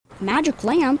Magic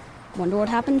lamp? Wonder what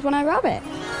happens when I rub it.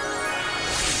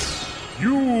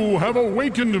 You have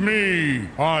awakened me.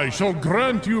 I shall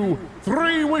grant you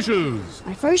 3 wishes.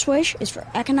 My first wish is for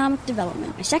economic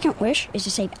development. My second wish is to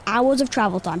save hours of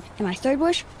travel time. And my third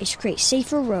wish is to create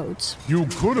safer roads. You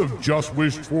could have just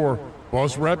wished for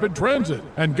bus rapid transit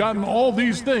and gotten all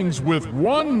these things with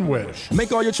 1 wish.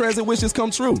 Make all your transit wishes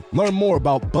come true. Learn more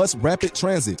about bus rapid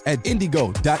transit at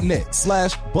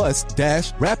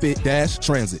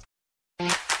indigo.net/bus-rapid-transit.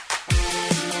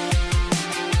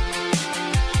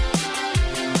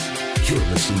 You're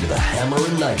listening to the Hammer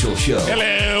and Nigel Show.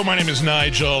 Hello, my name is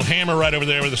Nigel. Hammer right over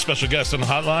there with a special guest on the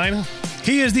hotline.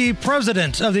 He is the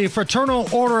president of the Fraternal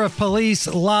Order of Police,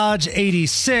 Lodge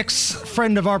 86.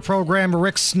 Friend of our program,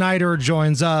 Rick Snyder,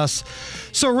 joins us.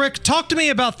 So, Rick, talk to me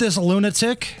about this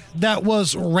lunatic that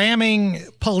was ramming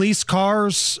police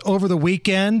cars over the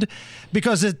weekend,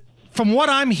 because from what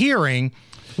I'm hearing,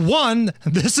 1,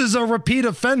 this is a repeat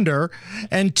offender,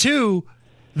 and 2,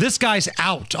 this guy's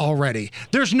out already.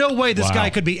 There's no way this guy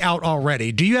could be out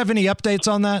already. Do you have any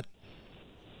updates on that?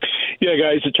 Yeah,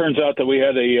 guys, it turns out that we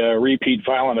had a repeat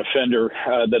violent offender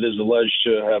that is alleged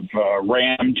to have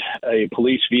rammed a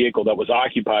police vehicle that was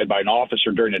occupied by an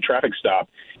officer during a traffic stop.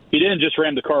 He didn't just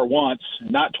ram the car once,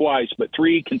 not twice, but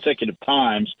 3 consecutive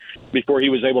times before he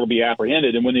was able to be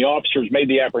apprehended. And when the officers made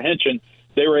the apprehension,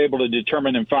 they were able to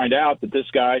determine and find out that this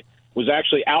guy was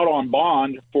actually out on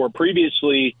bond for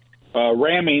previously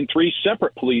ramming 3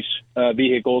 separate police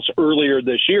vehicles earlier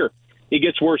this year. It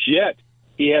gets worse yet.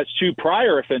 He has 2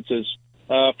 prior offenses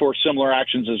for similar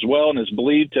actions as well, and is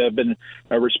believed to have been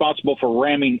responsible for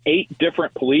ramming 8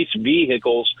 different police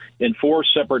vehicles in 4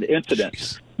 separate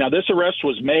incidents. Now, this arrest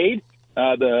was made.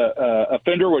 The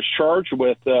offender was charged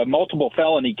with multiple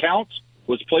felony counts,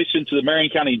 was placed into the Marion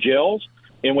County jails,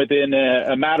 and within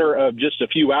a matter of just a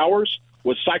few hours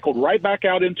was cycled right back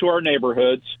out into our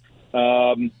neighborhoods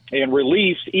and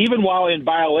released, even while in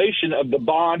violation of the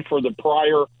bond for the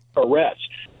prior arrest.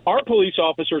 Our police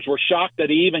officers were shocked that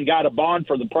he even got a bond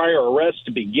for the prior arrest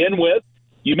to begin with.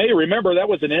 You may remember that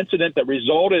was an incident that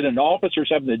resulted in officers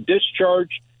having to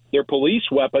discharge their police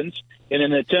weapons in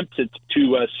an attempt to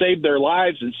save their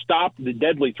lives and stop the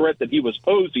deadly threat that he was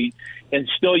posing. And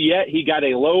still yet he got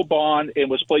a low bond and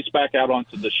was placed back out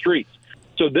onto the streets.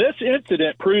 So this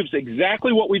incident proves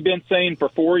exactly what we've been saying for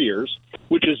 4 years,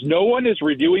 which is no one is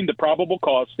reviewing the probable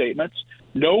cause statements.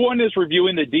 No one is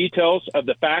reviewing the details of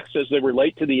the facts as they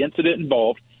relate to the incident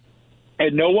involved.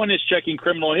 And no one is checking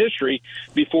criminal history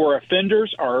before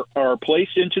offenders are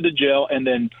placed into the jail and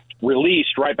then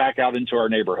released right back out into our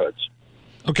neighborhoods.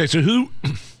 Okay, so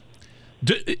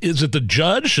is it the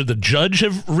judge? Should the judge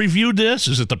have reviewed this?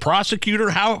 Is it the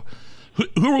prosecutor? Who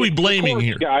are we blaming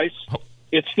here? Guys,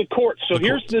 it's the court. So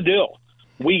here's the deal.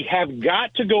 We have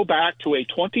got to go back to a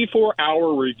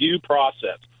 24-hour review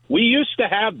process. We used to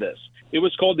have this. It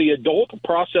was called the Adult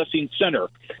Processing Center.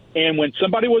 And when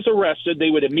somebody was arrested, they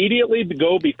would immediately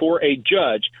go before a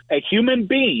judge, a human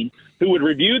being, who would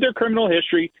review their criminal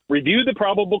history, review the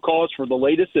probable cause for the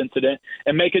latest incident,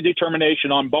 and make a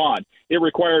determination on bond. It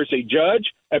requires a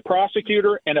judge, a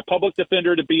prosecutor, and a public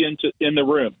defender to be in the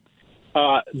room.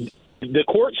 The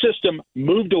court system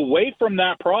moved away from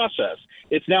that process.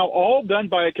 It's now all done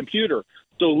by a computer.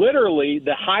 So literally,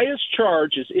 the highest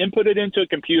charge is inputted into a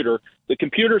computer. The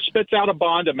computer spits out a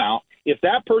bond amount. If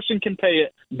that person can pay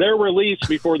it, they're released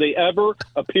before they ever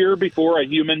appear before a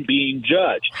human being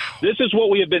judge. This is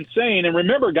what we have been saying. And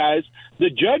remember, guys,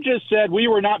 the judges said we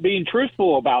were not being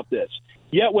truthful about this.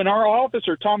 Yet when our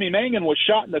officer, Tommy Mangan, was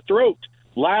shot in the throat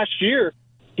last year,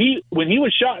 when he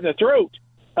was shot in the throat,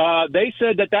 they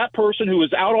said that person who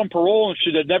was out on parole and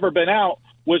should have never been out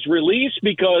was released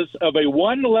because of a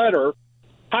 1-letter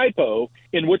typo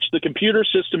in which the computer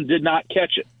system did not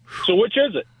catch it. So which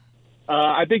is it?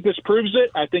 I think this proves it.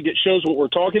 I think it shows what we're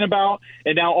talking about.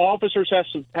 And now officers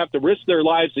have to risk their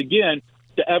lives again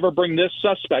to ever bring this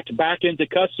suspect back into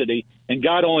custody, and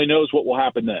God only knows what will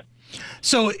happen then.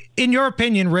 So in your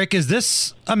opinion, Rick, is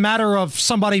this a matter of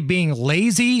somebody being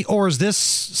lazy, or is this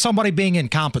somebody being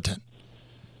incompetent?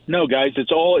 No, guys,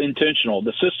 it's all intentional.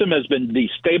 The system has been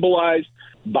destabilized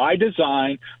by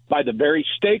design by the very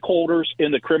stakeholders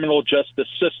in the criminal justice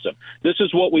system. This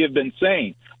is what we have been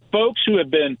saying. Folks who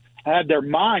have had their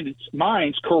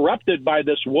minds corrupted by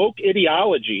this woke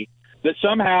ideology that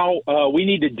somehow we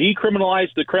need to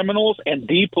decriminalize the criminals and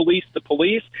depolice the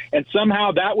police, and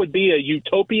somehow that would be a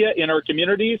utopia in our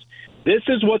communities. This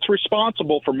is what's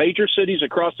responsible for major cities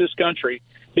across this country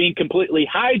being completely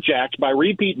hijacked by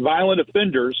repeat violent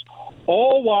offenders,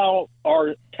 all while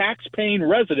our tax-paying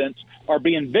residents are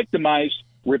being victimized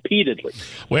repeatedly.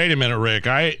 Wait a minute, Rick.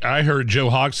 I heard Joe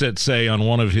Hogsett say on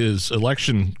one of his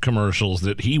election commercials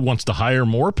that he wants to hire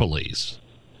more police.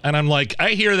 And I'm like,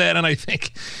 I hear that and I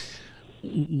think,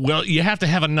 well, you have to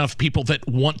have enough people that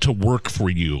want to work for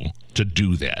you to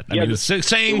do that. I mean, it's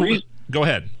saying, go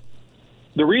ahead.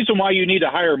 The reason why you need to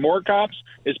hire more cops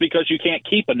is because you can't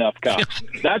keep enough cops.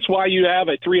 That's why you have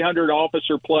a 300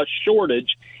 officer plus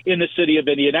shortage in the city of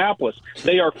Indianapolis.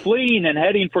 They are fleeing and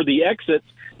heading for the exits.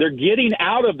 They're getting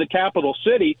out of the capital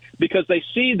city because they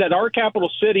see that our capital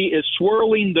city is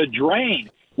swirling the drain.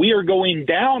 We are going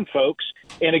down, folks.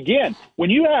 And again, when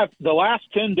you have the last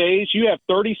 10 days, you have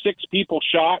 36 people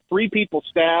shot, 3 people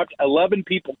stabbed, 11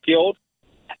 people killed.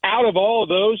 Out of all of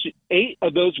those, 8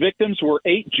 of those victims were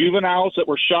 8 juveniles that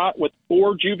were shot, with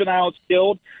 4 juveniles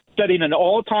killed, setting an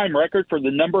all-time record for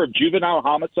the number of juvenile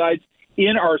homicides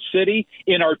in our city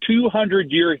in our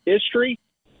 200-year history.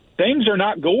 Things are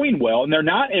not going well, and they're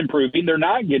not improving. They're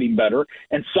not getting better,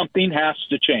 and something has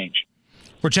to change.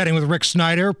 We're chatting with Rick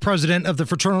Snyder, president of the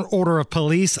Fraternal Order of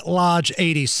Police, Lodge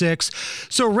 86.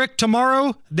 So, Rick,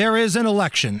 tomorrow there is an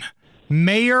election.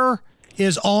 Mayor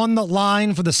is on the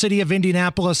line for the city of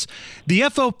Indianapolis. The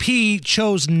FOP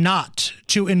chose not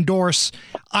to endorse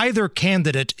either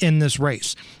candidate in this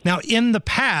race. Now, in the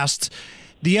past,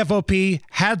 the FOP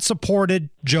had supported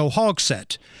Joe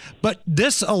Hogsett. But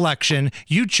this election,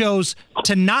 you chose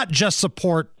to not just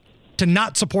support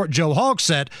Joe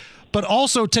Hogsett, but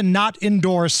also to not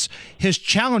endorse his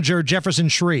challenger, Jefferson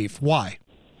Shreve. Why?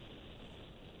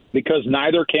 Because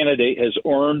neither candidate has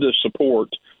earned the support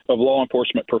of law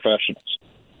enforcement professionals.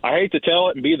 I hate to tell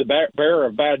it and be the bearer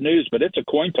of bad news, but it's a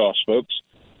coin toss, folks.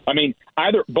 I mean,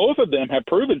 both of them have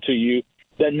proven to you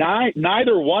that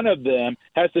neither one of them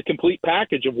has the complete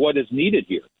package of what is needed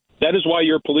here. That is why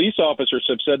your police officers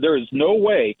have said there is no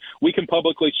way we can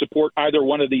publicly support either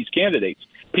one of these candidates.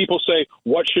 People say,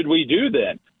 what should we do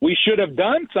then? We should have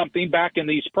done something back in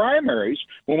these primaries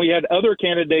when we had other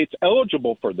candidates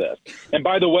eligible for this. And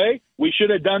by the way, we should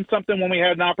have done something when we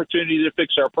had an opportunity to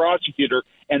fix our prosecutor,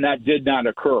 and that did not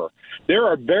occur. There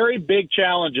are very big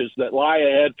challenges that lie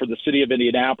ahead for the city of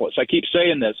Indianapolis. I keep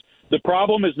saying this. The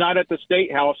problem is not at the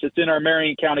State House. It's in our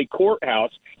Marion County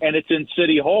Courthouse, and it's in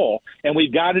City Hall, and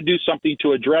we've got to do something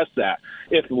to address that.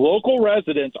 If local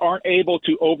residents aren't able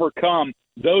to overcome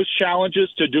those challenges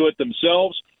to do it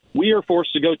themselves, we are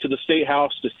forced to go to the State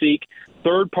House to seek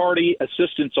third-party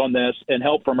assistance on this and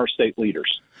help from our state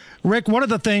leaders. Rick, one of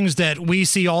the things that we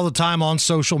see all the time on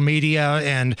social media,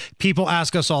 and people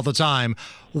ask us all the time,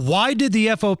 why did the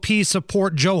FOP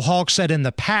support Joe Hogsett in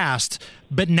the past,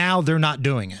 but now they're not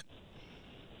doing it?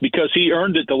 Because he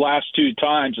earned it the last 2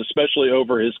 times, especially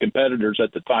over his competitors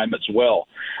at the time as well.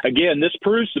 Again, this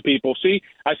proves to people, see,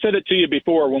 I said it to you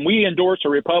before, when we endorse a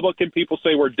Republican, people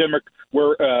say we're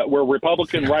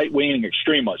Republican right-wing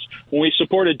extremists. When we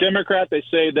support a Democrat, they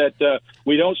say that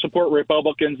we don't support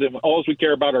Republicans and all we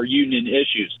care about are union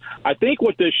issues. I think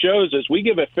what this shows is we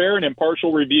give a fair and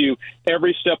impartial review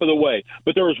every step of the way.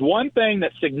 But there was one thing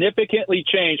that significantly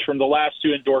changed from the last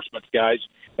 2 endorsements, guys,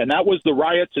 and that was the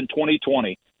riots in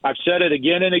 2020. I've said it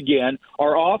again and again.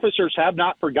 Our officers have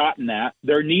not forgotten that.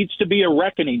 There needs to be a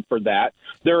reckoning for that.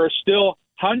 There are still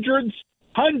hundreds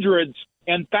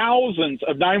and thousands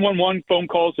of 911 phone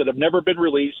calls that have never been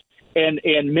released, and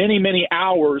many, many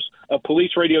hours of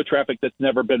police radio traffic that's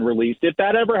never been released. If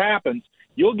that ever happens,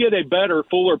 you'll get a better,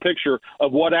 fuller picture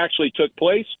of what actually took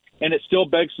place, and it still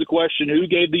begs the question, who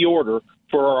gave the order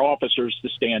for our officers to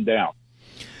stand down?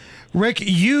 Rick,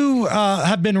 you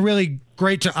have been really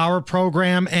great to our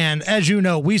program, and as you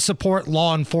know, we support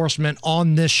law enforcement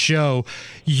on this show.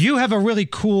 You have a really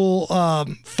cool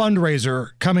fundraiser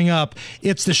coming up.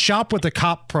 It's the Shop with the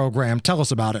Cop program. Tell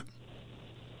us about it.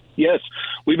 Yes,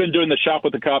 we've been doing the Shop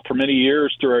with the Cop for many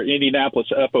years through our Indianapolis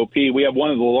FOP. We have one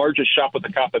of the largest Shop with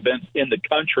the Cop events in the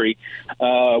country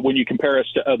when you compare us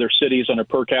to other cities on a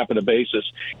per capita basis.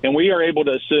 And we are able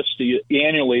to assist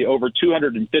annually over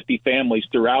 250 families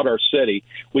throughout our city.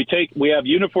 We have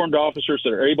uniformed officers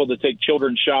that are able to take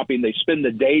children shopping. They spend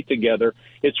the day together.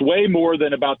 It's way more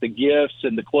than about the gifts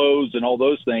and the clothes and all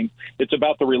those things. It's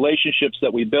about the relationships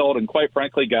that we build. And quite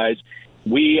frankly, guys,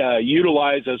 we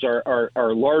utilize as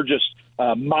our largest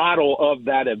model of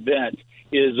that event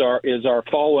is our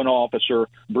fallen officer,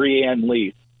 Breanne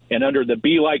Leith. And under the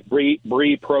Be Like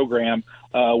Bree program,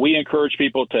 we encourage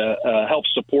people to help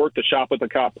support the Shop with the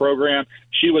Cop program.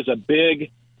 She was a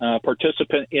big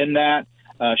participant in that.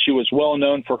 She was well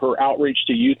known for her outreach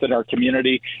to youth in our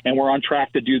community, and we're on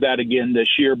track to do that again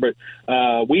this year. But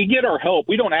we get our help.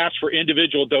 We don't ask for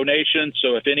individual donations,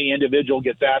 so if any individual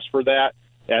gets asked for that,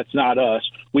 That's not us.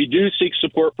 We do seek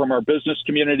support from our business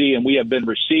community, and we have been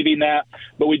receiving that.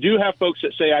 But we do have folks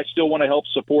that say, I still want to help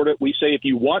support it. We say if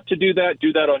you want to do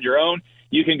that on your own.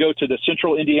 You can go to the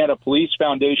Central Indiana Police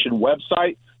Foundation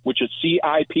website, which is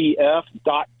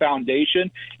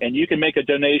CIPF.foundation, and you can make a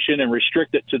donation and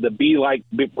restrict it to the Be Like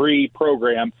Bree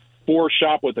program for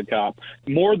Shop with a Cop.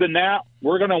 More than that,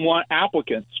 we're going to want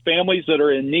applicants, families that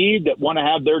are in need that want to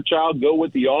have their child go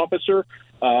with the officer.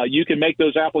 You can make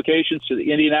those applications to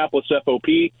the Indianapolis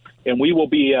FOP, and we will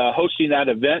be hosting that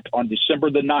event on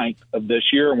December the 9th of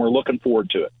this year, and we're looking forward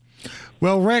to it.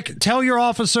 Well, Rick, tell your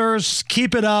officers,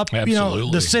 keep it up.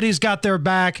 Absolutely. The city's got their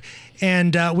back,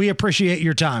 and we appreciate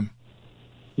your time.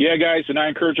 Yeah, guys, and I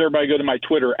encourage everybody to go to my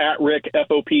Twitter,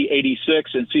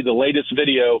 @RickFOP86, and see the latest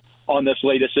video on this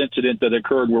latest incident that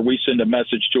occurred where we send a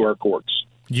message to our courts.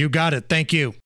 You got it. Thank you.